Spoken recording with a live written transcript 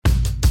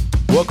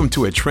Welcome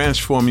to A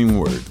Transforming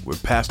Word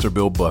with Pastor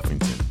Bill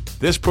Buffington.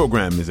 This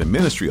program is a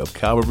ministry of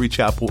Calvary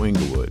Chapel,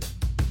 Inglewood.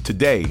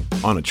 Today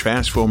on A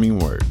Transforming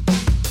Word.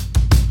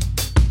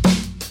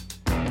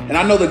 And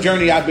I know the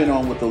journey I've been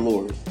on with the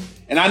Lord.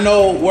 And I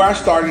know where I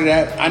started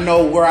at. I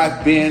know where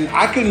I've been.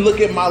 I can look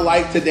at my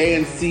life today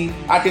and see,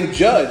 I can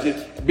judge.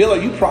 Bill, are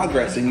you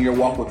progressing in your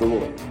walk with the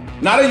Lord?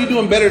 Not are you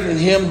doing better than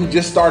him who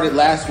just started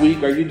last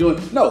week? Are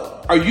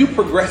you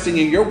progressing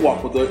in your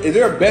walk with the Lord? Is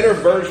there a better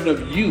version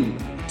of you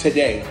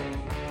today?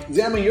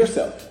 Examine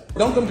yourself.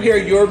 Don't compare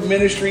your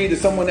ministry to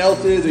someone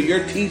else's or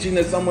your teaching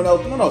to someone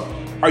else. No.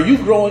 Are you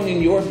growing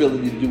in your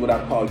ability to do what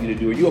I've called you to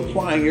do? Are you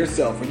applying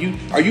yourself?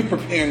 Are you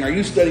preparing? Are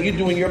you studying? Are you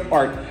doing your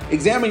part?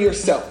 Examine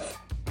yourself.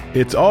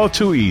 It's all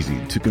too easy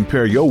to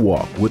compare your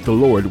walk with the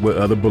Lord with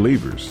other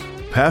believers.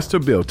 Pastor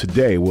Bill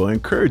today will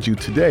encourage you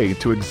today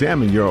to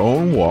examine your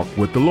own walk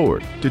with the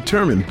Lord.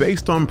 Determine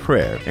based on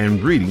prayer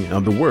and reading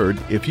of the Word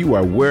if you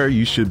are where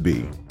you should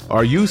be.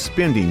 Are you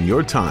spending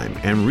your time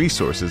and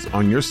resources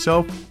on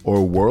yourself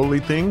or worldly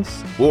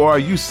things? Or are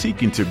you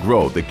seeking to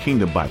grow the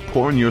kingdom by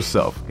pouring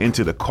yourself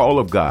into the call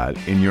of God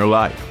in your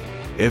life?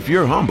 If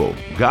you're humble,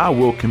 God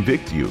will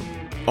convict you.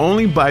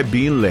 Only by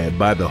being led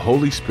by the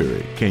Holy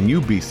Spirit can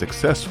you be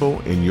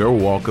successful in your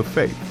walk of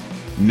faith.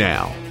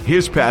 Now,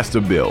 here's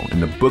Pastor Bill in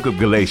the book of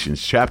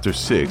Galatians chapter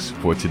 6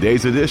 for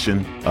today's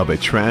edition of A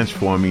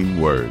Transforming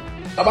Word.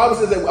 The Bible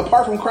says that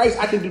apart from Christ,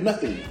 I can do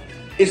nothing.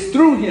 It's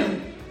through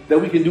him that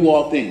we can do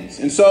all things.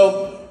 And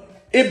so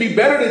it'd be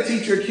better to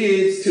teach your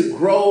kids to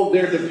grow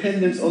their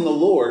dependence on the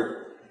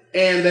Lord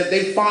and that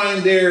they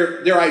find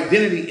their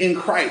identity in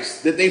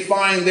Christ, that they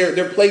find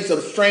their place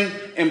of strength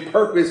and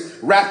purpose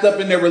wrapped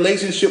up in their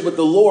relationship with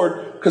the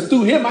Lord. Because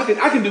through him, I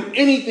can do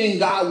anything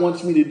God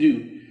wants me to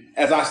do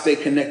as I stay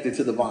connected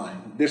to the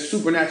vine. There's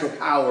supernatural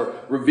power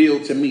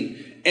revealed to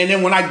me. And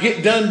then when I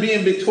get done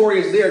being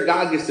victorious there,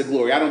 God gets the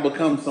glory. I don't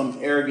become some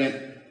arrogant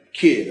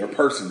kid or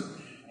person.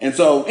 And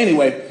so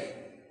anyway,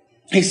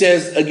 he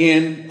says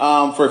again,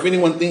 for if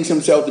anyone thinks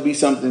himself to be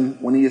something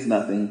when he is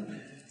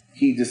nothing,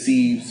 he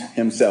deceives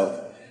himself.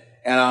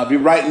 And if you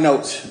write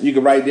notes, you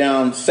can write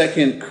down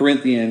 2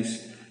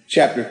 Corinthians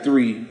chapter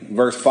 3,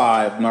 verse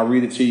 5, and I'll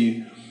read it to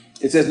you.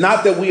 It says,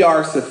 not that we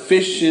are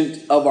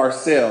sufficient of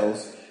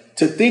ourselves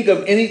to think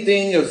of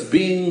anything as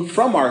being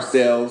from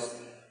ourselves,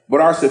 but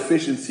our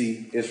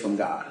sufficiency is from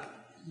God.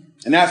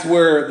 And that's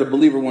where the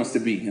believer wants to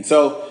be. And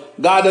so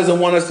God doesn't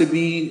want us to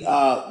be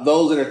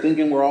those that are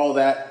thinking we're all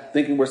that,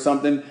 thinking we're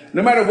something.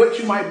 No matter what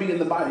you might be in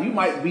the body, you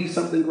might be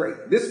something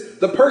great.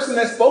 The person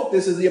that spoke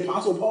this is the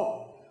Apostle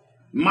Paul.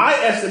 My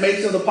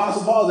estimation of the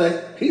Apostle Paul is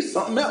that he's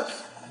something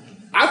else.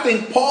 I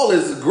think Paul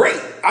is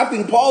great. I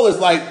think Paul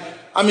is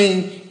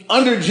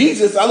under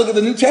Jesus, I look at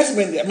the New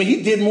Testament.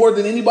 He did more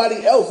than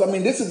anybody else.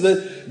 This is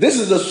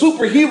a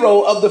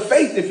superhero of the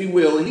faith, if you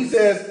will. And he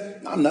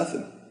says, I'm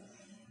nothing.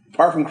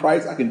 Apart from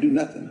Christ, I can do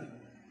nothing.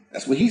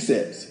 That's what he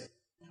says.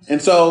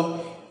 And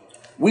so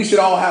we should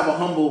all have a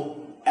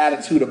humble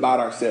attitude about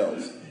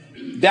ourselves.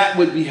 That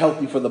would be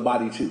healthy for the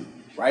body too,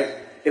 right?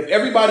 If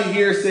everybody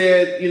here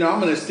said, I'm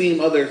going to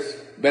esteem others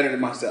better than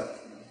myself.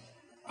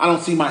 I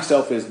don't see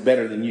myself as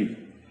better than you.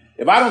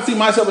 If I don't see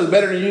myself as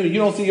better than you, you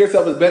don't see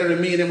yourself as better than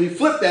me, and then we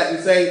flip that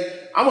and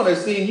say, I'm going to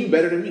esteem you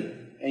better than me.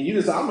 And you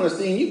just say, I'm going to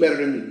esteem you better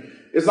than me.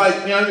 It's like,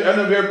 I don't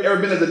know if you've ever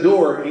been at the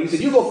door and you said,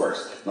 you go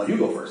first. No, you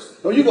go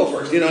first. No, you go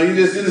first. We just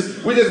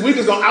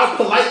going to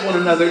out-polite one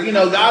another.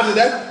 God,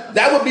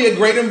 that would be a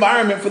great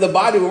environment for the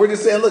body where we're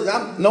just saying,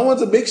 look, no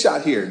one's a big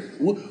shot here.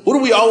 Who do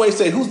we always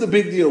say? Who's the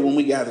big deal when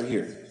we gather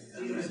here?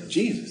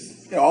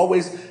 Jesus.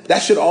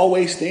 That should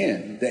always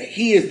stand, that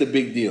he is the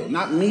big deal.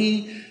 Not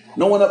me,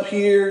 no one up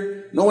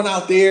here, no one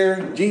out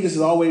there. Jesus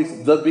is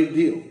always the big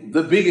deal,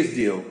 the biggest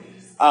deal.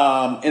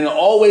 And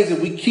always, if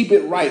we keep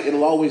it right,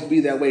 it'll always be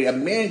that way. A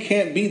man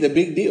can't be the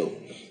big deal.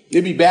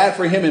 It'd be bad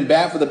for him and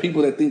bad for the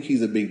people that think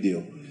he's a big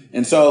deal.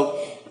 And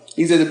so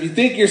he says, if you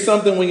think you're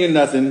something when you're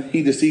nothing,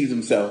 he deceives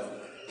himself.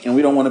 And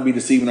we don't want to be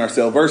deceiving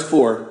ourselves. Verse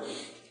 4,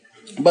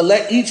 but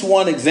let each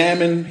one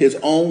examine his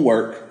own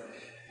work,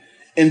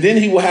 and then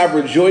he will have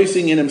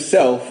rejoicing in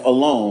himself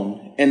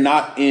alone and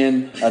not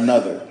in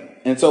another.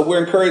 And so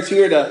we're encouraged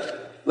here to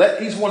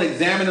let each one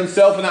examine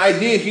himself. And the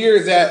idea here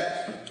is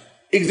that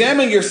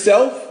examine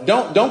yourself.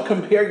 Don't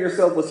compare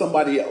yourself with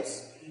somebody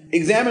else.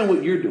 Examine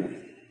what you're doing.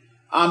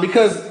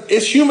 Because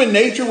it's human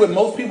nature. What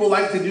most people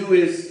like to do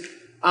is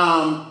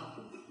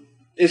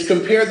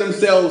compare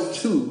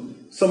themselves to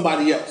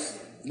somebody else.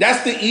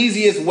 That's the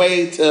easiest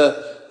way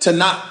to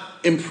not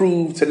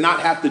improve, to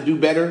not have to do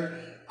better.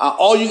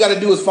 All you got to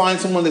do is find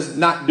someone that's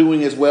not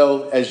doing as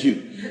well as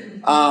you.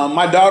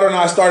 My daughter and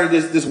I started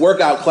this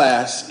workout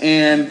class,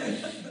 and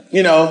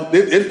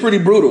it's pretty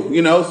brutal.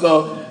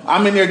 So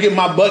I'm in there getting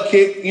my butt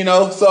kicked,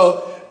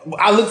 so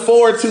I look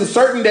forward to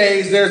certain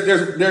days.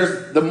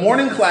 There's the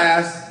morning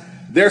class.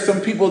 There's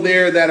some people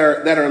there that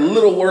are a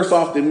little worse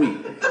off than me.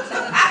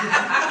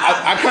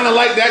 I kind of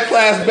like that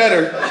class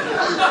better.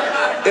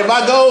 If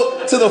I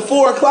go to the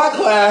 4:00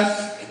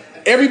 class,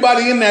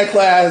 everybody in that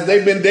class,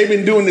 they've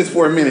been doing this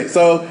for a minute.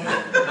 So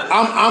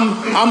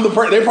I'm the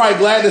person. They're probably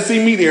glad to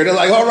see me there. They're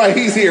like, all right,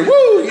 he's here.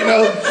 Woo, you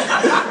know.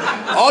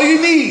 All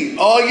you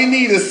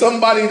need is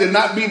somebody to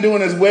not be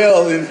doing as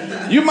well.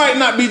 And you might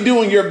not be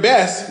doing your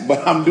best,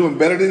 but I'm doing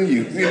better than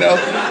you, you know.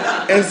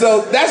 And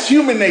so that's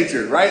human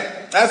nature,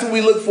 right? That's what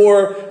we look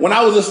for. When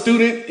I was a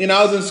student, you know,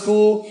 I was in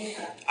school.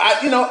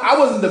 I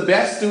wasn't the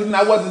best student.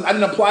 I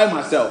didn't apply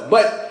myself,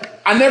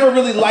 but I never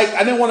really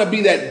I didn't want to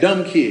be that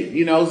dumb kid,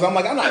 you know. So I'm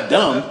like, I'm not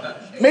dumb.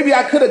 Maybe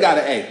I could have got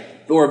an A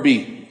or a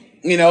B,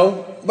 you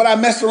know, but I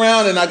messed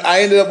around and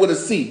I ended up with a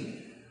C.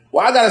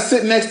 Well, I got to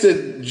sit next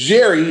to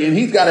Jerry and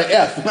he's got an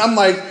F. And I'm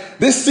like,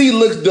 this C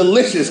looks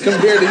delicious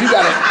compared to you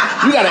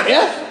got an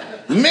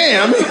F?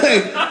 Man, I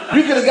mean,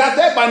 you could have got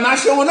that by not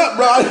showing up,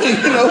 bro.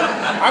 You know,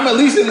 I'm at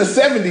least in the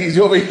 70s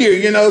over here,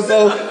 you know.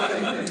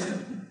 So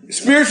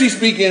spiritually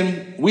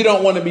speaking, we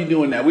don't want to be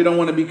doing that. We don't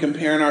want to be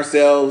comparing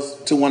ourselves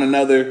to one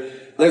another.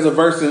 There's a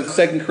verse in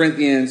 2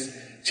 Corinthians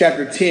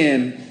chapter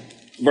 10,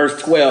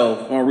 verse 12.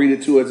 I'm going to read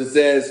it to us. It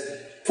says,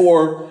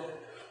 "For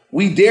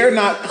we dare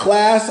not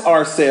class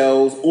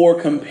ourselves or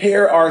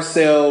compare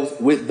ourselves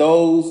with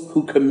those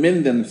who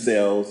commend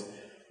themselves,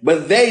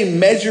 but they,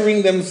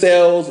 measuring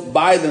themselves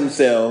by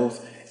themselves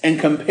and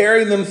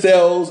comparing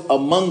themselves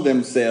among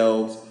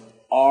themselves,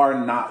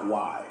 are not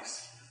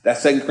wise."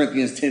 That's 2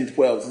 Corinthians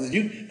 10:12. It says,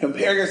 you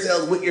compare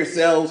yourselves with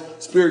yourselves,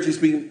 spiritually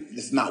speaking,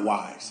 it's not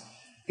wise.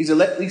 He said,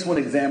 let each one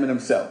examine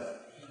himself.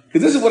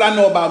 Because this is what I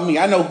know about me.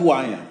 I know who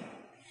I am.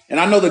 And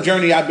I know the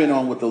journey I've been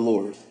on with the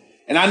Lord.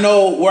 And I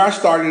know where I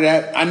started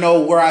at. I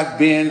know where I've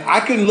been. I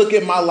can look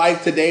at my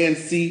life today and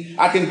see,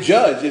 I can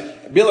judge.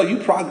 Bill, are you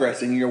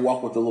progressing in your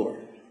walk with the Lord?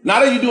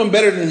 Not are you doing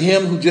better than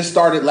him who just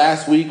started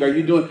last week? Are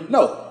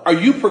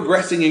you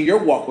progressing in your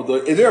walk with the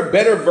Lord? Is there a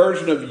better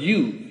version of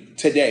you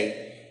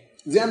today?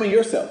 Examine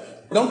yourself.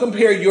 Don't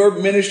compare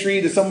your ministry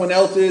to someone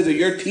else's or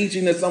your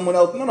teaching to someone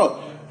else.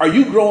 No. Are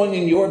you growing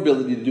in your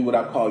ability to do what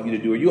I've called you to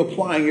do? Are you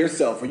applying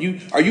yourself? Are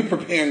you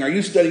preparing? Are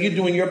you studying? Are you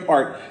doing your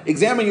part?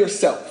 Examine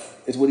yourself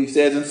is what he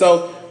says. And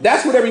so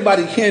that's what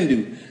everybody can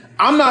do.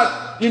 I'm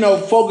not,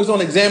 focused on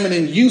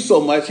examining you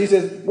so much. He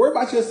says, worry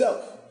about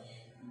yourself.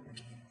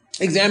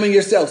 Examine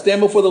yourself.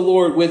 Stand before the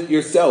Lord with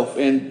yourself.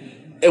 And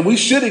we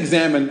should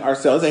examine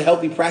ourselves. It's a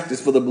healthy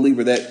practice for the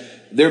believer that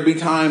there be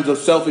times of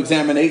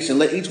self-examination.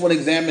 Let each one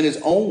examine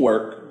his own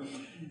work.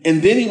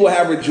 And then he will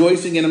have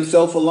rejoicing in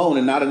himself alone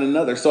and not in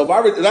another. So if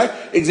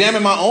I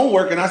examine my own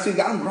work and I see,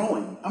 God, I'm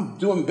growing. I'm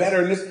doing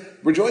better in this.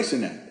 Rejoice in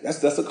that.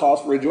 That's a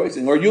cause for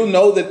rejoicing. Or you'll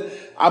know that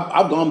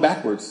I've gone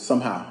backwards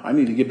somehow. I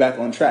need to get back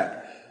on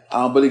track.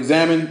 But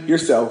examine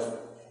yourself.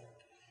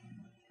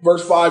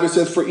 Verse 5, it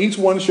says, for each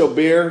one shall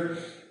bear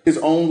his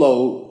own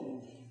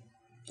load,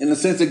 in the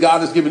sense that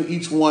God has given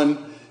each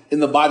one in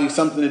the body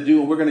something to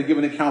do. And we're going to give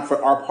an account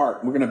for our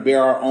part. We're going to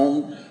bear our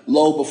own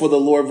load before the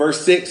Lord.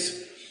 Verse 6.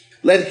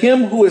 Let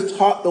him who is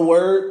taught the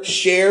word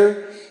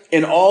share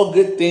in all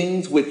good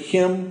things with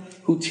him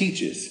who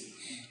teaches.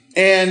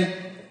 And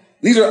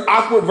these are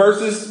awkward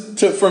verses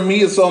for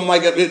me. So I'm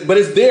like, but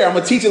it's there. I'm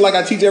going to teach it like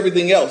I teach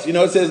everything else.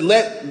 It says,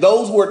 let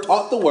those who are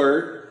taught the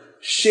word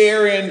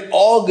share in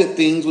all good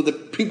things with the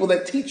people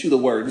that teach you the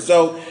word. And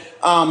so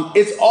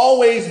it's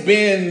always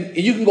been, and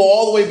you can go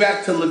all the way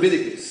back to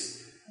Leviticus.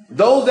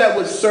 Those that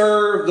would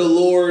serve the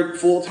Lord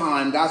full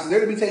time, God said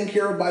they're to be taken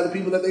care of by the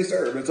people that they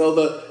serve. And so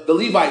the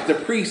Levites, the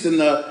priests and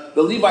the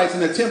Levites in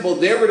the temple,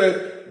 they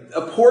were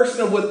a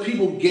portion of what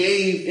people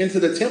gave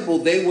into the temple,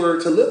 they were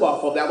to live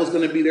off of. That was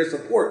going to be their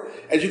support.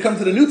 As you come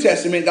to the New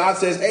Testament, God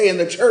says, hey, in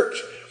the church,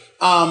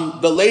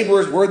 the laborer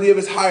is worthy of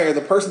his hire.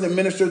 The person that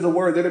ministers the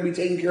word, they're to be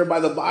taken care of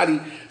by the body.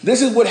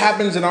 This is what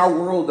happens in our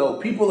world, though.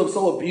 People have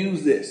so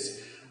abused this.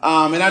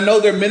 And I know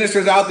there are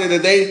ministers out there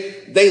that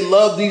they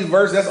love these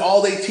verses. That's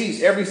all they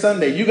teach every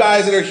Sunday. You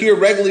guys that are here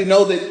regularly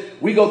know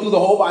that we go through the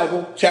whole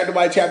Bible, chapter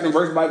by chapter,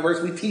 verse by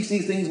verse. We teach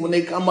these things when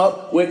it came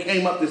up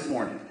this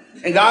morning.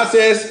 And God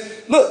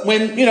says, look,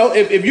 when,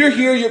 if you're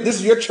here, this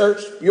is your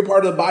church, you're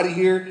part of the body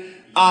here.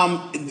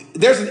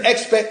 There's an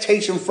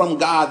expectation from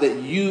God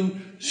that you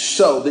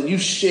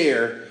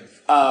share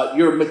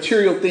your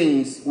material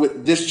things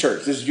with this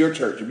church. This is your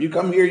church. If you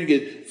come here, you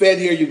get fed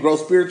here, you grow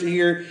spiritually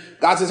here.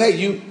 God says, hey,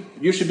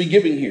 you should be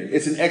giving here.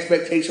 It's an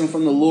expectation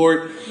from the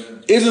Lord.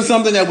 Isn't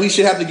something that we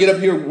should have to get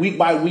up here week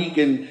by week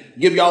and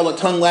give y'all a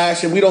tongue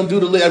lash. And we don't do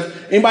the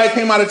live. Anybody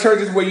came out of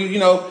churches where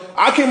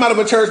I came out of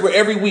a church where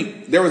every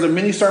week there was a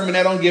mini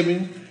sermonette on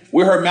giving.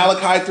 We heard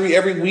Malachi 3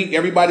 every week.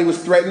 Everybody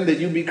was threatened that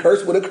you'd be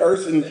cursed with a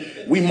curse. And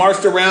we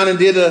marched around and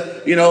did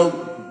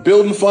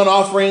building fund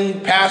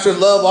offering, pastor's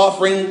love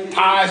offering,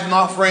 tithes and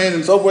offering,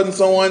 and so forth and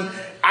so on.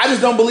 I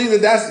just don't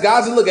believe that's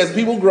God's look. As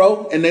people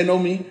grow and they know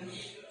me,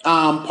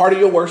 part of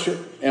your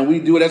worship, and we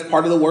do it as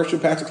part of the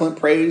worship. Pastor Clint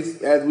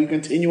prays as we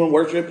continue in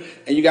worship,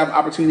 and you got an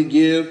opportunity to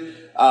give.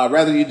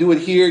 Whether you do it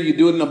here, you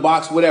do it in the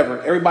box,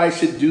 whatever. Everybody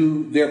should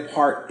do their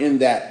part in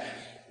that.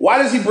 Why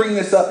does he bring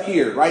this up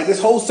here, right?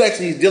 This whole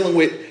section, he's dealing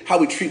with how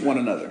we treat one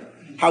another,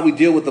 how we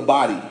deal with the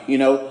body.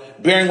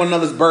 bearing one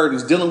another's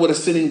burdens, dealing with a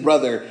sinning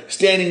brother,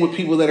 standing with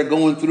people that are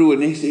going through it.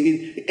 And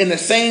he, in the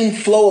same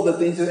flow of the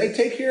things, says, hey,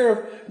 take care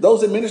of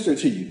those that minister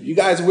to you. You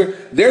guys,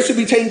 they should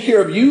be taking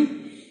care of you.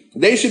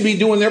 They should be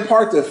doing their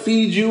part to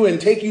feed you and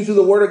take you through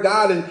the word of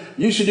God. And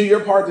you should do your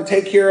part to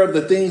take care of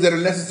the things that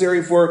are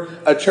necessary for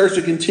a church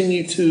to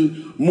continue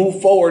to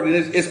move forward. And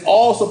it's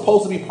all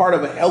supposed to be part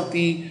of a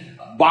healthy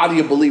body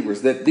of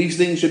believers, that these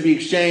things should be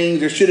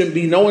exchanged. There shouldn't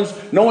be, no one's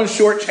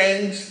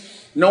shortchanged.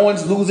 No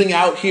one's losing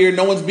out here.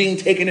 No one's being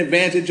taken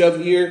advantage of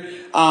here.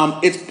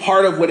 It's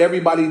part of what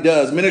everybody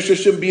does.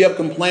 Ministers shouldn't be up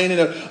complaining.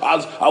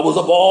 I was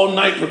up all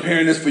night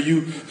preparing this for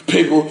you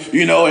people,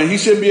 and he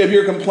shouldn't be up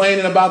here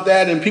complaining about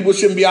that. And people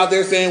shouldn't be out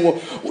there saying,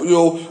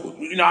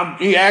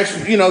 he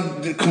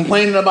actually,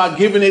 complaining about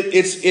giving it.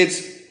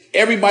 It's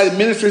everybody.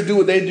 Ministers do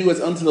what they do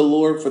as unto the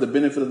Lord for the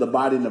benefit of the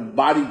body, and the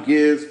body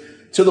gives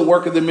to the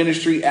work of the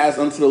ministry as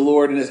unto the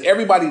Lord. And as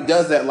everybody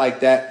does that like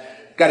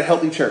that, got a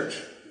healthy church.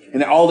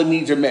 And all the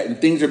needs are met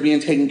and things are being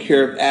taken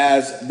care of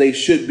as they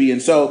should be.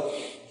 And so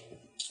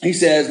he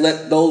says,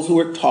 let those who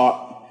are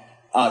taught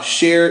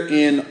share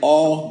in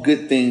all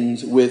good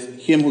things with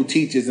him who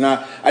teaches. And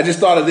I just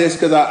thought of this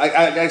because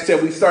I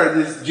said, we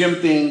started this gym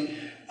thing.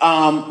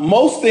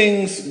 Most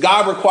things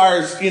God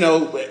requires,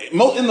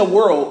 most in the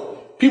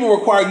world, people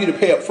require you to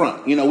pay up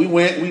front.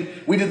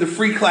 We did the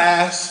free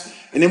class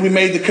and then we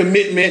made the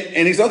commitment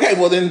and he's okay,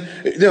 well then,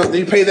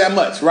 you pay that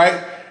much,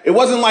 right? It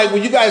wasn't like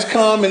when you guys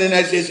come and then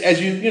as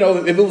you,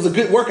 if it was a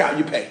good workout,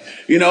 you pay,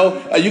 you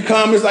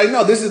come, it's like,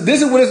 no, this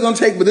is what it's going to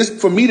take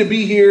for me to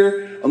be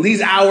here on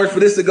these hours for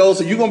this to go.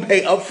 So you're going to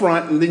pay up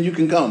front and then you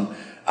can come.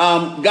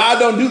 God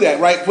don't do that,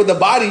 right? For the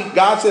body,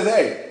 God says,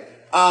 hey,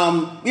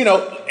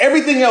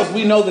 everything else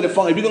we know that if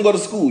you're going to go to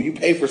school, you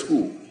pay for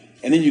school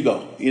and then you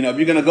go, if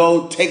you're going to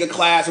go take a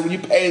class or when you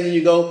pay and then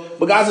you go,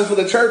 but God says for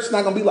the church, it's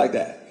not going to be like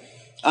that.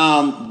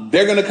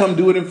 They're going to come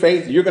do it in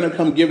faith. You're going to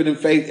come give it in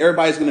faith.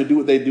 Everybody's going to do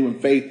what they do in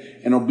faith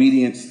and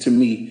obedience to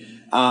me.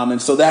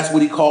 And so that's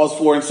what he calls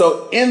for. And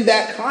so in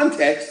that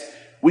context,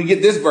 we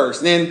get this verse.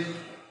 And then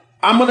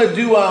I'm going to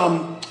do,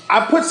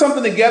 I put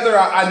something together.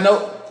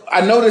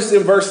 I noticed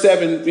in verse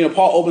 7,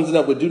 Paul opens it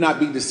up with do not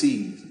be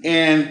deceived.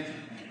 And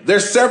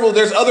there's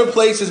other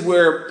places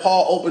where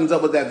Paul opens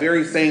up with that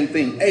very same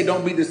thing. Hey,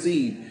 don't be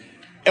deceived.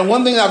 And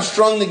one thing I've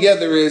strung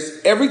together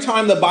is every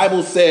time the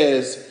Bible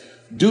says,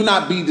 do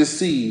not be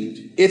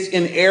deceived, it's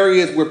in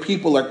areas where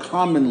people are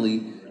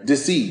commonly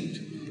deceived.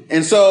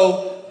 And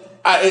so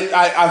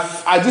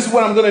I just,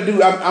 what I'm going to do,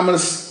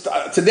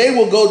 today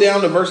we'll go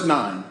down to verse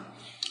 9.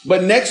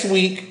 But next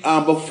week,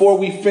 before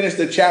we finish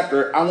the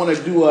chapter, I'm going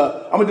to do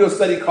a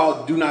study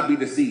called Do Not Be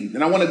Deceived.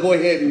 And I want to go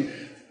ahead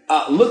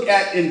and look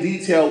at in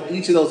detail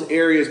each of those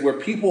areas where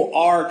people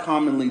are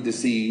commonly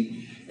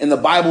deceived. And the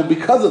Bible,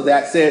 because of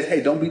that, says,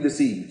 hey, don't be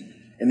deceived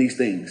in these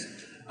things.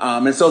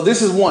 And so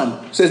this is one.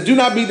 It says, do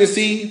not be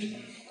deceived.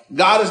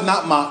 God is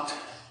not mocked.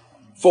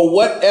 For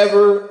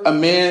whatever a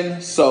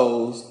man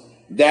sows,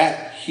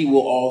 that he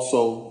will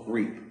also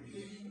reap.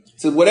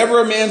 So whatever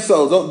a man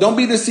sows, don't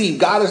be deceived.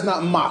 God is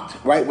not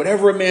mocked, right?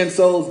 Whatever a man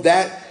sows,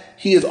 that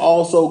he is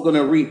also going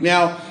to reap.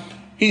 Now,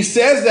 he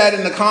says that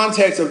in the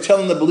context of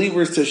telling the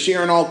believers to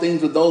share in all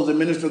things with those that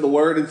minister the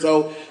word. And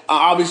so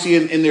obviously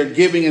in their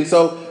giving. And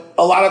so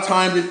a lot of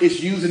times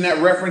it's used in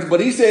that reference. But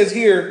he says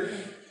here,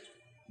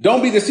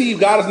 don't be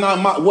deceived. God is not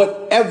mocked.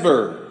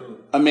 Whatever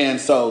a man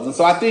sows. And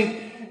so I think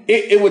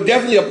it would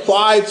definitely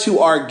apply to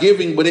our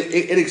giving, but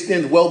it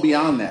extends well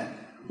beyond that.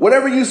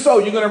 Whatever you sow,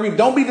 you're going to reap.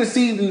 Don't be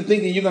deceived into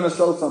thinking you're going to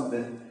sow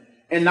something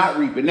and not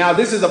reap it. Now,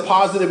 this is a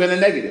positive and a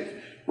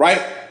negative,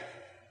 right?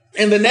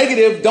 In the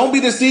negative, don't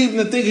be deceived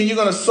into thinking you're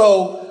going to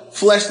sow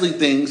fleshly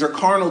things or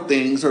carnal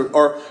things,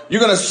 or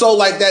you're going to sow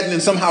like that and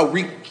then somehow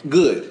reap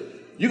good.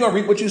 You're going to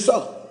reap what you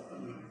sow.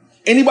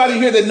 Anybody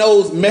here that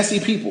knows messy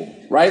people,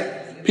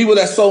 right? People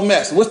that sow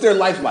mess. What's their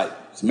life like?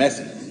 It's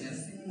messy.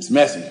 It's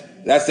messy.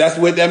 That's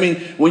what I mean.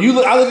 When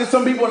I look at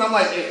some people and I'm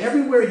like, hey,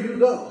 everywhere you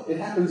go, it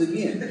happens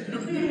again.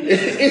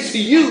 It's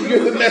you.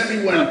 You're the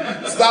messy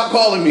one. Stop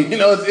calling me.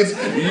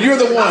 It's you're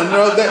the one.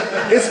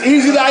 It's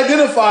easy to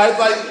identify. It's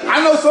like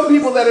I know some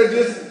people that are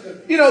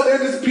just, they're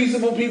just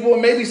peaceable people,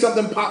 and maybe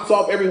something pops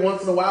off every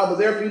once in a while. But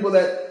there are people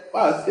that,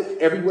 wow,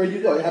 it's everywhere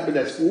you go. It happened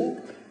at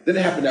school. Then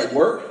it happened at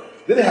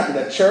work. Then it happened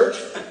at church.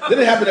 Then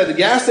it happened at the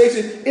gas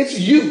station. It's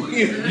you.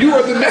 You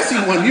are the messy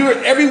one. You are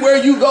everywhere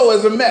you go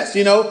is a mess.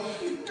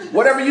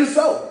 Whatever you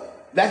sow,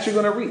 that you're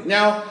going to reap.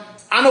 Now,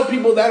 I know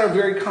people that are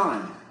very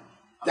kind.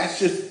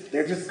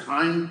 They're just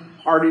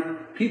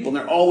kind-hearted people. And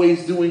they're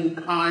always doing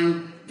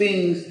kind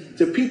things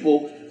to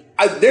people.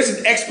 There's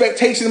an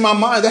expectation in my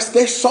mind.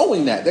 They're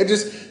sowing that.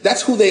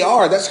 That's who they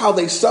are. That's how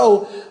they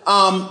sow.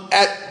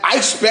 I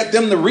expect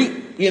them to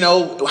reap,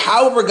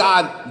 however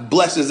God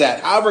blesses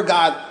that, however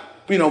God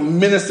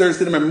ministers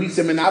to them and meets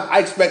them. And I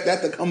expect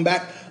that to come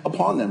back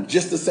upon them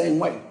just the same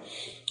way.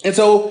 And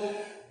so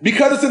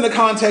because it's in the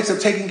context of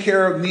taking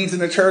care of needs in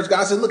the church,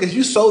 God said, look, as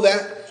you sow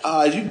that,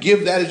 as you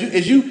give that,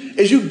 as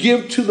you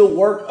give to the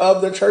work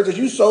of the church, as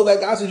you sow that,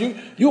 God says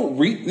you'll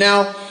reap.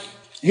 Now,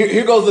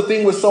 here goes the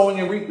thing with sowing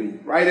and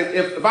reaping, right?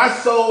 If I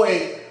sow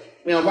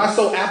if I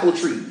sow apple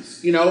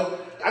trees,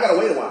 I got to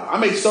wait a while. I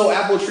may sow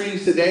apple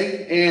trees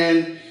today,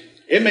 and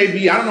it may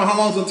be, I don't know how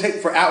long it's going to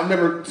take I've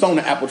never sown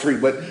an apple tree,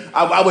 but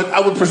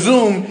I would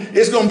presume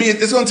it's going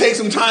to take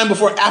some time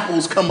before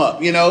apples come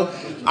up,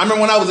 I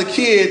remember when I was a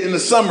kid in the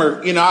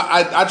summer,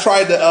 I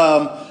tried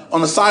to,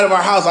 on the side of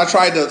our house, I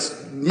tried to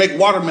make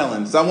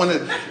watermelons. My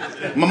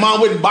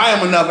mom wouldn't buy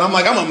them enough. And I'm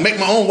like, I'm going to make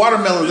my own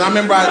watermelons. And I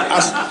remember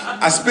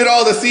I spit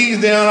all the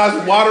seeds down, I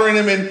was watering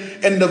them,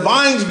 and the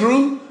vines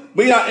grew,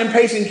 but you know how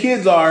impatient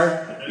kids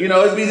are.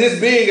 It'd be this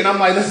big, and I'm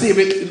like, let's see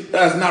if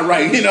that's not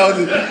right,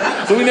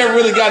 So we never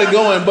really got it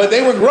going, but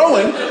they were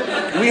growing.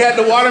 We had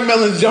the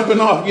watermelons jumping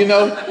off, And,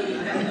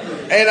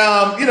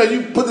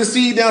 you put the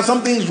seed down.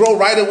 Some things grow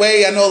right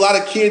away. I know a lot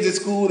of kids at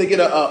school, they get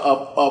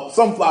a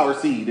sunflower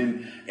seed,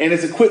 and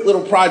it's a quick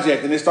little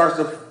project, and it starts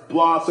to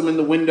blossom in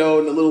the window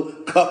in the little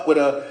cup with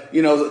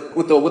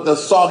a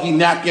soggy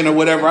napkin or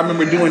whatever. I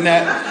remember doing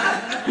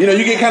that. You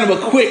get kind of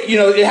a quick,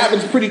 it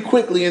happens pretty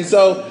quickly. And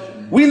so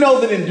we know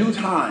that in due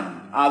time,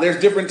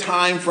 there's different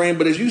time frame,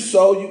 but as you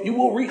sow, you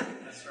will reap.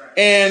 That's right.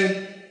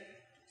 And,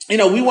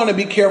 we want to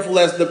be careful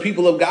as the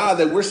people of God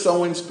that we're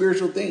sowing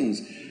spiritual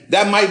things.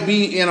 That might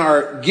be in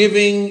our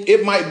giving.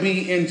 It might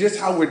be in just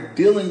how we're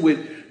dealing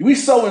with. We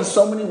sow in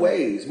so many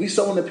ways. We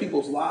sow into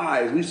people's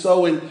lives. We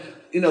sow in,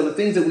 the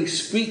things that we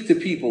speak to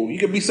people. You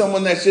could be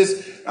someone that's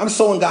just, I'm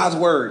sowing God's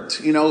word,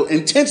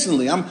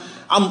 intentionally.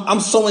 I'm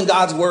sowing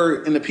God's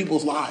word into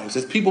people's lives.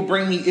 As people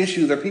bring me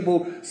issues or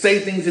people say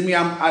things to me,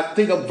 I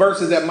think of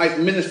verses that might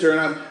minister,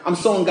 and I'm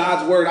sowing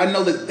God's word. I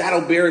know that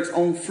that'll bear its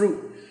own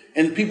fruit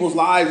in people's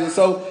lives. And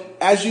so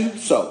as you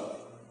sow,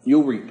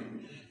 you'll reap.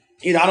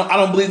 I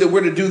don't believe that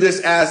we're to do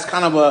this as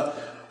kind of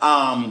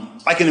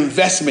like an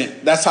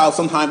investment. That's how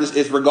sometimes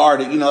it's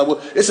regarded.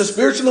 It's a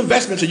spiritual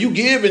investment. So you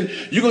give and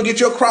you're going to get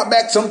your crop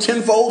back, some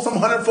tenfold, some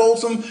hundredfold,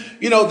 some,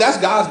 that's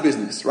God's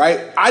business,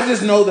 right? I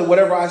just know that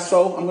whatever I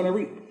sow, I'm going to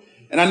reap.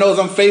 And I know as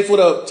I'm faithful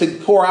to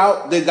pour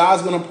out, that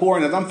God's going to pour.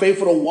 And as I'm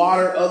faithful to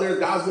water others,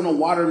 God's going to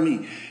water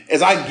me.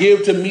 As I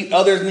give to meet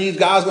others' needs,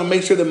 God's going to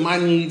make sure that my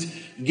needs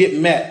get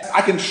met.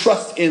 I can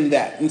trust in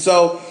that. And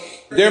so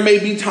there may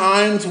be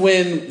times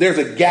when there's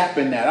a gap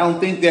in that. I don't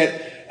think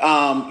that,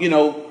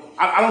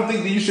 I don't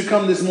think that you should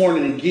come this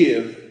morning and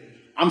give.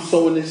 I'm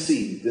sowing this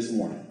seed this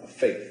morning of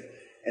faith.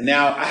 And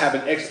now I have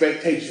an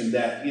expectation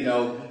that,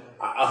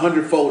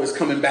 100-fold is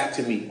coming back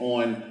to me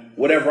on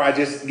whatever I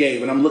just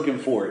gave, and I'm looking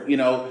for it.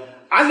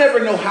 I never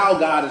know how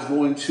God is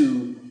going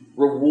to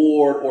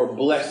reward or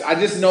bless. I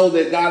just know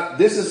that God,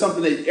 this is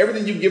something that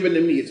everything you've given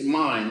to me, it's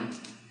mine.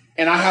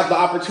 And I have the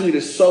opportunity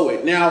to sow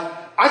it. Now,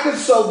 I could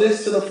sow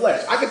this to the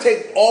flesh. I could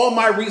take all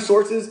my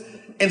resources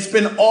and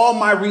spend all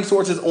my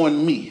resources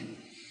on me.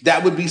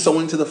 That would be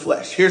sowing to the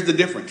flesh. Here's the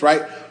difference,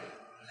 right?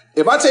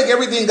 If I take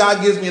everything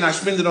God gives me and I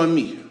spend it on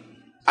me,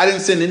 I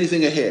didn't send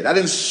anything ahead. I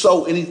didn't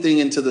sow anything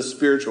into the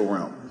spiritual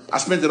realm. I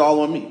spent it all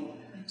on me.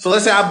 So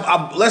let's say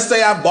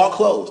I bought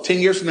clothes. 10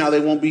 years from now,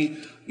 they won't be,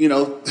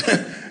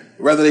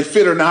 whether they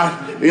fit or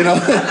not, they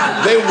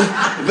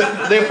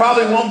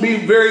probably won't be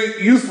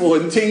very useful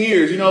in 10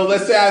 years.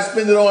 Let's say I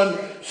spend it on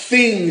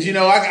things,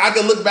 I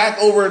can look back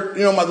over,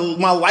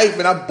 my life,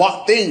 and I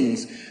bought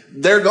things.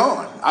 They're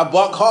gone. I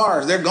bought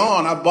cars. They're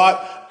gone. I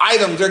bought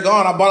items. They're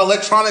gone. I bought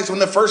electronics when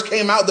they first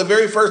came out. The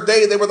very first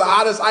day, they were the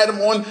hottest item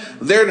on.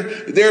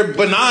 They're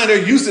benign.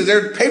 They're useless.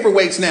 They're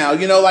paperweights now.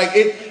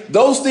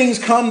 Those things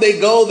come, they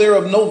go. They're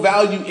of no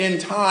value in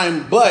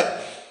time.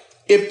 But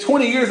if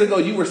 20 years ago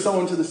you were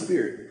sowing to the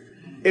Spirit,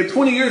 if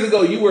 20 years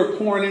ago you were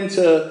pouring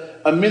into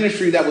a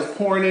ministry that was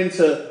pouring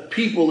into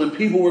people, and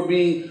people were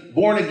being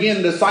born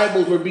again,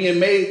 disciples were being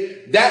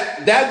made,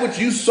 that which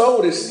you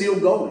sowed is still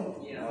going.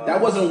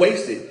 That wasn't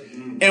wasted.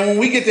 And when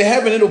we get to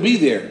heaven, it'll be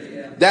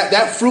there.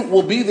 That fruit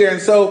will be there.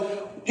 And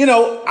so,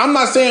 I'm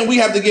not saying we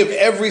have to give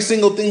every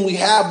single thing we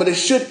have, but it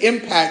should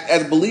impact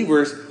as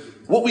believers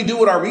what we do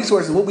with our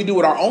resources, what we do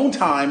with our own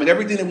time and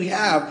everything that we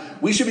have.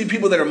 We should be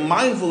people that are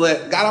mindful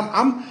that, God,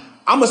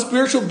 I'm a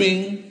spiritual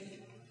being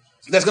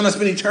that's going to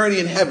spend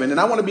eternity in heaven. And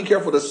I want to be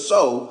careful to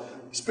sow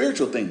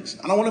spiritual things.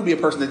 I don't want to be a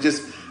person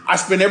that I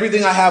spend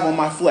everything I have on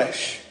my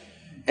flesh.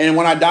 And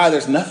when I die,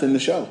 there's nothing to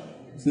show.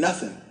 It's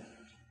nothing.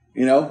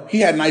 He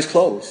had nice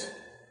clothes.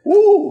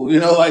 Woo,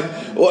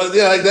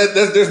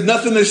 there's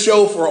nothing to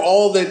show for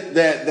all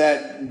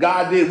that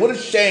God did. What a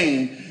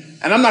shame.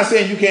 And I'm not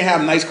saying you can't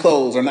have nice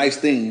clothes or nice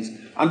things.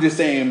 I'm just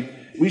saying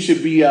we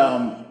should be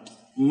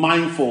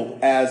mindful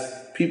as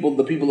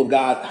the people of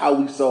God, how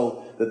we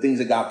sow the things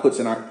that God puts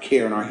in our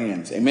care in our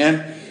hands.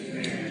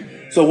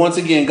 Amen. So once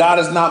again, God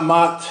is not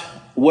mocked.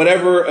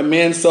 Whatever a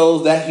man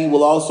sows, that he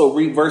will also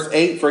reap. Verse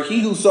 8, for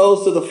he who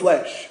sows to the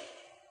flesh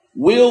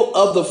will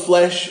of the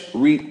flesh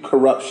reap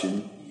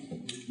corruption,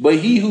 but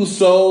he who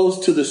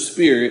sows to the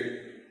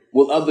Spirit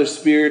will of the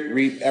Spirit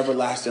reap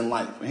everlasting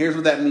life. And here's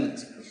what that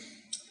means.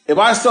 If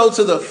I sow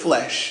to the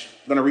flesh,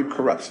 I'm going to reap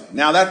corruption.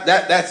 Now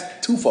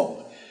that's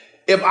twofold.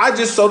 if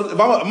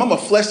I'm a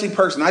fleshly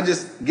person, I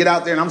just get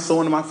out there and I'm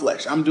sowing to my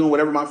flesh. I'm doing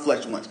whatever my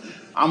flesh wants.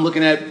 I'm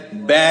looking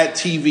at bad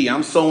TV.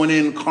 I'm sowing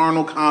in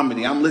carnal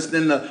comedy. I'm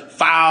listening to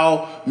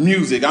foul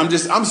music. I'm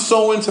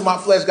sowing to my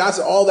flesh. God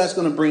said all that's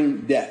going to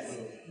bring death,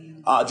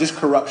 just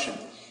corruption.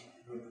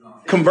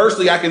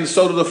 Conversely, I can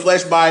sow to the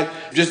flesh by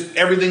just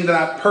everything that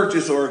I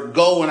purchase or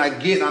go and I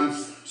get. I'm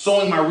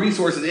sowing my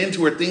resources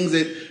into or things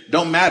that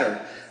don't matter.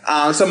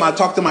 Something I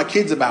talk to my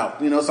kids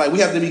about. It's like we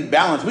have to be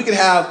balanced. You could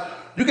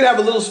have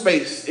a little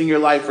space in your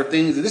life for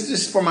things. This is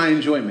just for my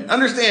enjoyment.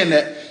 Understand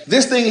that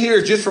this thing here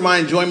is just for my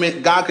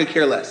enjoyment. God could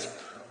care less.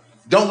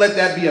 Don't let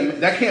that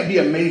that can't be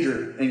a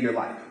major in your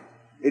life.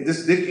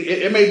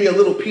 It may be a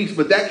little piece,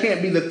 but that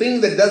can't be the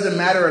thing that doesn't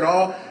matter at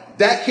all.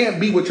 That can't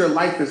be what your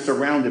life is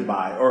surrounded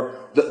by, or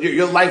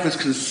your life is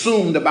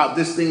consumed about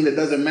this thing that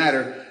doesn't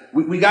matter.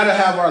 We got to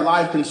have our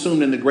life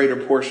consumed in the greater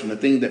portion, the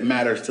thing that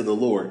matters to the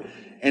Lord.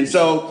 And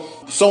so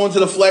sowing to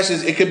the flesh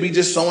it could be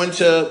just sowing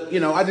to,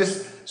 I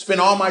just spend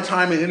all my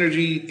time and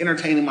energy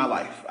entertaining my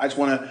life. I just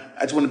want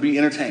to be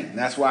entertained.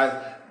 That's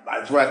what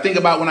I think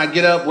about when I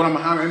get up, how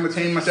I'm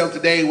entertaining myself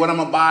today, what I'm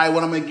going to buy,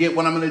 what I'm going to get,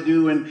 what I'm going to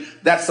do. And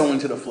that's sowing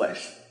to the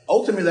flesh.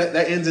 Ultimately,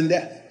 that ends in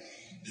death.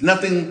 There's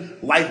nothing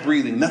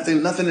life-breathing, nothing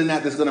in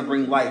that's going to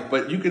bring life.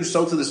 But you can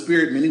sow to the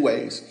Spirit in many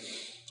ways.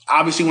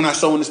 Obviously, when I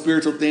sow into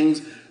spiritual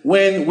things,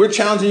 when we're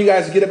challenging you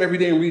guys to get up every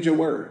day and read your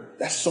word,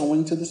 that's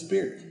sowing to the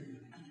Spirit.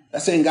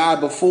 That's saying,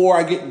 God, before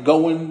I get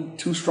going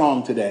too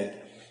strong today,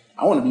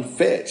 I want to be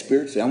fed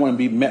spiritually. I want to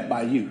be met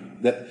by you.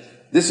 That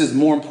this is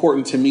more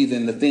important to me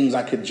than the things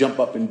I could jump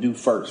up and do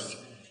first.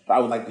 But I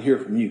would like to hear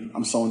from you.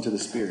 I'm sowing to the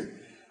Spirit.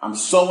 I'm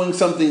sowing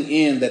something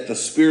in that the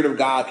Spirit of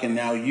God can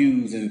now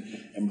use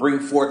and bring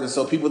forth. And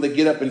so people that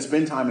get up and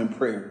spend time in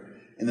prayer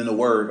and in the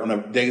word on a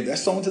day,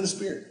 that's sowing to the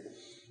Spirit.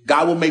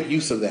 God will make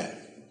use of that.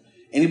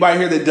 Anybody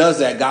here that does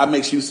that, God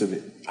makes use of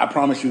it. I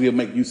promise you he'll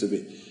make use of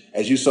it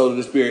as you sow to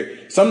the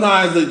Spirit.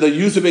 Sometimes the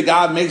use of it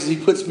God makes, he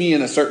puts me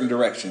in a certain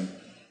direction.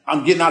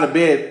 I'm getting out of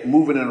bed,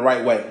 moving in the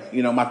right way.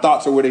 My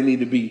thoughts are where they need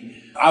to be.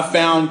 I've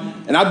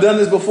found, and I've done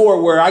this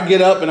before, where I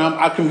get up and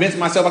I convince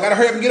myself, I got to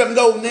hurry up and get up and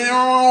go. And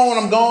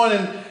I'm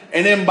going.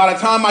 And then by the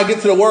time I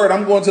get to the word,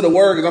 I'm going to the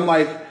word because I'm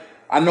like,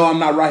 I know I'm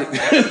not right.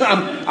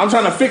 I'm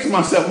trying to fix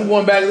myself. I'm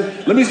going back.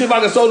 Let me see if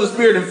I can sow the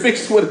Spirit and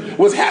fix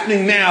what's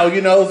happening now,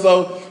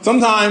 So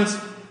sometimes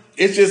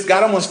it's just,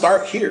 God, I want to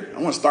start here.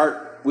 I want to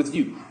start with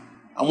you.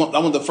 I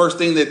want the first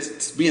thing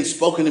that's being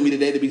spoken to me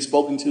today to be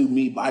spoken to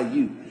me by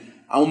you.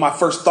 I want my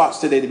first thoughts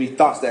today to be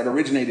thoughts that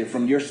originated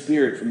from your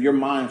spirit, from your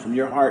mind, from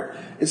your heart.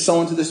 It's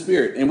sowing to the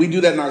Spirit. And we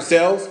do that in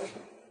ourselves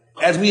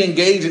as we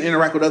engage and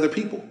interact with other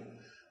people,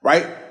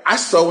 right? I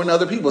sow in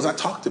other people as I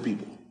talk to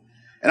people.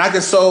 And I can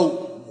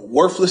sow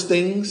worthless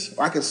things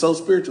or I can sow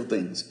spiritual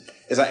things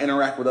as I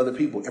interact with other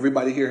people.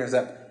 Everybody here has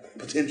that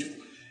potential.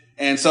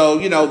 And so,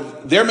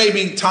 there may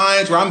be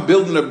times where I'm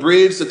building a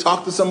bridge to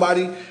talk to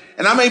somebody,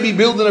 and I may be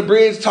building a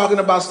bridge talking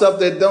about stuff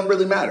that don't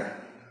really matter.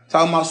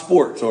 Talking about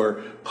sports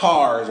or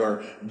cars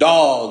or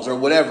dogs or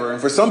whatever.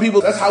 And for some people,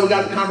 that's how we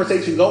got the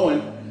conversation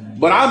going.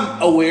 But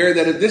I'm aware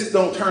that if this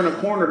don't turn a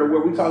corner to where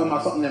we're talking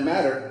about something that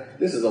matters,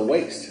 this is a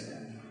waste.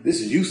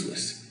 This is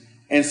useless.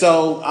 And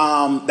so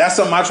that's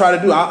something I try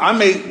to do.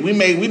 We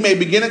may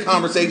begin a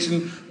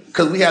conversation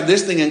because we have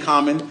this thing in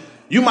common.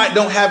 You might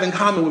don't have in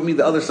common with me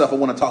the other stuff I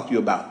want to talk to you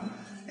about.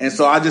 And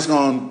so I just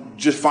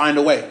find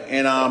a way.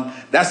 And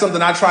that's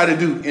something I try to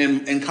do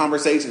in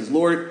conversations.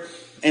 Lord,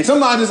 and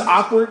sometimes it's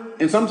awkward,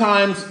 and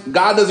sometimes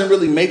God doesn't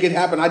really make it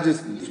happen. I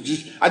just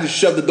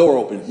shove the door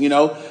open,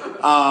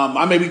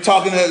 I may be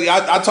talking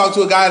I talk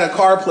to a guy at a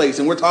car place,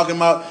 and we're talking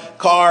about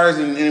cars,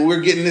 and we're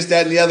getting this,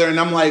 that, and the other, and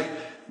I'm like,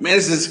 man,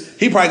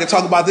 he probably could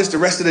talk about this the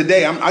rest of the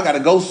day. I got to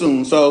go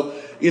soon. So,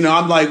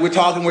 I'm like, we're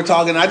talking.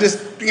 I just,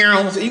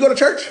 say, you go to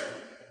church?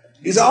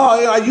 He said, oh,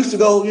 yeah, I used to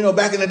go,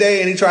 back in the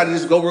day, and he tried to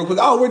just go real quick.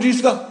 Oh, where'd you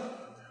used to go?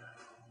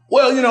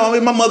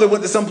 Well, my mother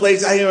went to some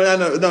place. He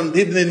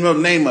didn't know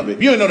the name of it.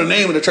 If you didn't know the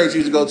name of the church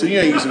you used to go to, you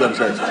ain't used to go to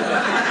church.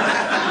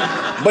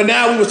 But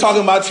now we was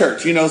talking about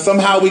church.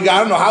 Somehow I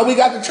don't know how we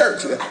got to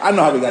church. I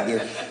know how we got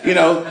there.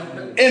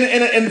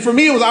 And for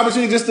me, it was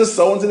opportunity just to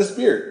sow into the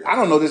Spirit. I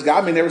don't know this guy.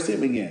 I may never see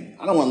him again.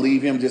 I don't want to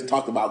leave him just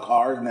talk about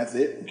cars and that's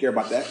it. I don't care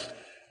about that.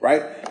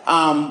 Right?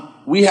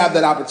 We have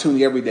that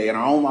opportunity every day in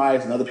our own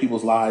lives and other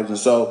people's lives. And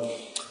so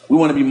we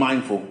want to be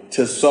mindful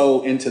to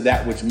sow into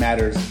that which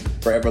matters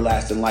for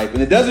everlasting life.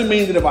 And it doesn't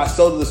mean that if I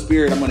sow to the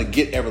Spirit, I'm going to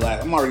get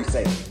everlasting. I'm already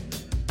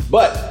saved.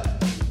 But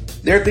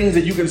there are things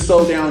that you can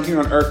sow down here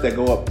on earth that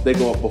go up. They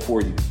go up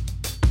before you.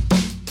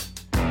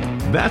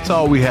 That's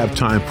all we have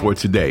time for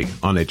today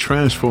on A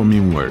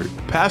Transforming Word.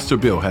 Pastor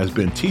Bill has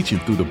been teaching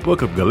through the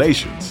book of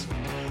Galatians,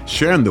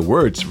 sharing the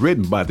words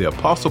written by the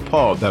Apostle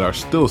Paul that are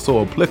still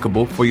so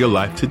applicable for your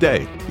life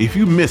today. If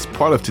you missed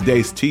part of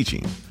today's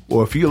teaching,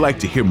 or if you'd like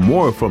to hear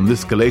more from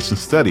this Galatians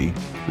study,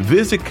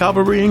 visit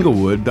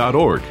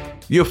CalvaryEnglewood.org.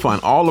 You'll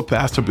find all of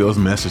Pastor Bill's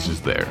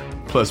messages there,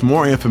 plus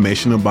more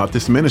information about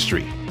this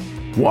ministry.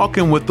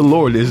 Walking with the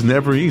Lord is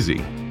never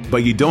easy,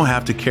 but you don't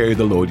have to carry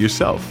the load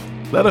yourself.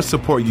 Let us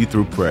support you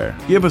through prayer.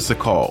 Give us a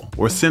call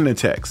or send a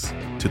text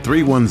to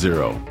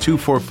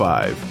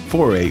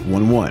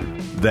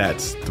 310-245-4811.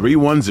 That's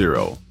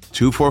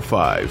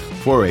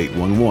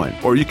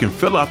 310-245-4811. Or you can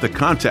fill out the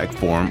contact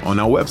form on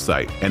our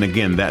website. And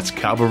again, that's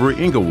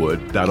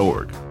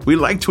calvaryinglewood.org. We'd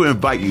like to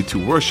invite you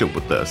to worship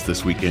with us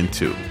this weekend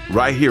too,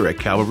 right here at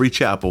Calvary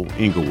Chapel,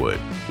 Inglewood.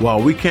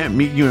 While we can't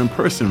meet you in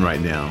person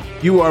right now,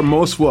 you are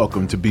most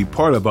welcome to be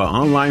part of our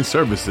online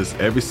services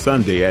every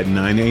Sunday at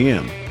 9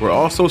 a.m. We're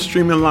also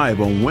streaming live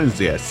on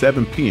Wednesday at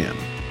 7 p.m.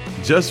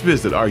 Just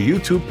visit our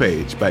YouTube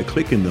page by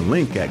clicking the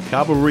link at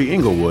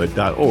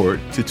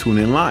calvaryinglewood.org to tune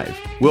in live.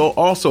 We'll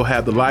also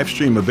have the live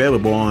stream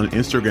available on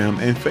Instagram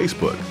and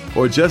Facebook,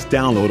 or just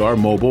download our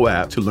mobile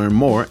app to learn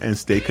more and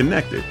stay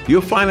connected.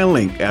 You'll find a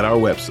link at our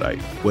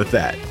website. With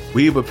that,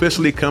 we've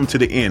officially come to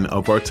the end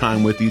of our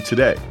time with you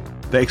today.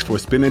 Thanks for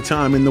spending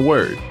time in the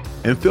Word,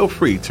 and feel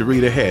free to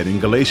read ahead in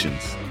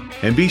Galatians.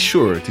 And be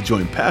sure to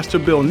join Pastor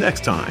Bill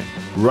next time,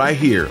 right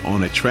here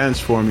on A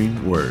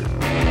Transforming Word.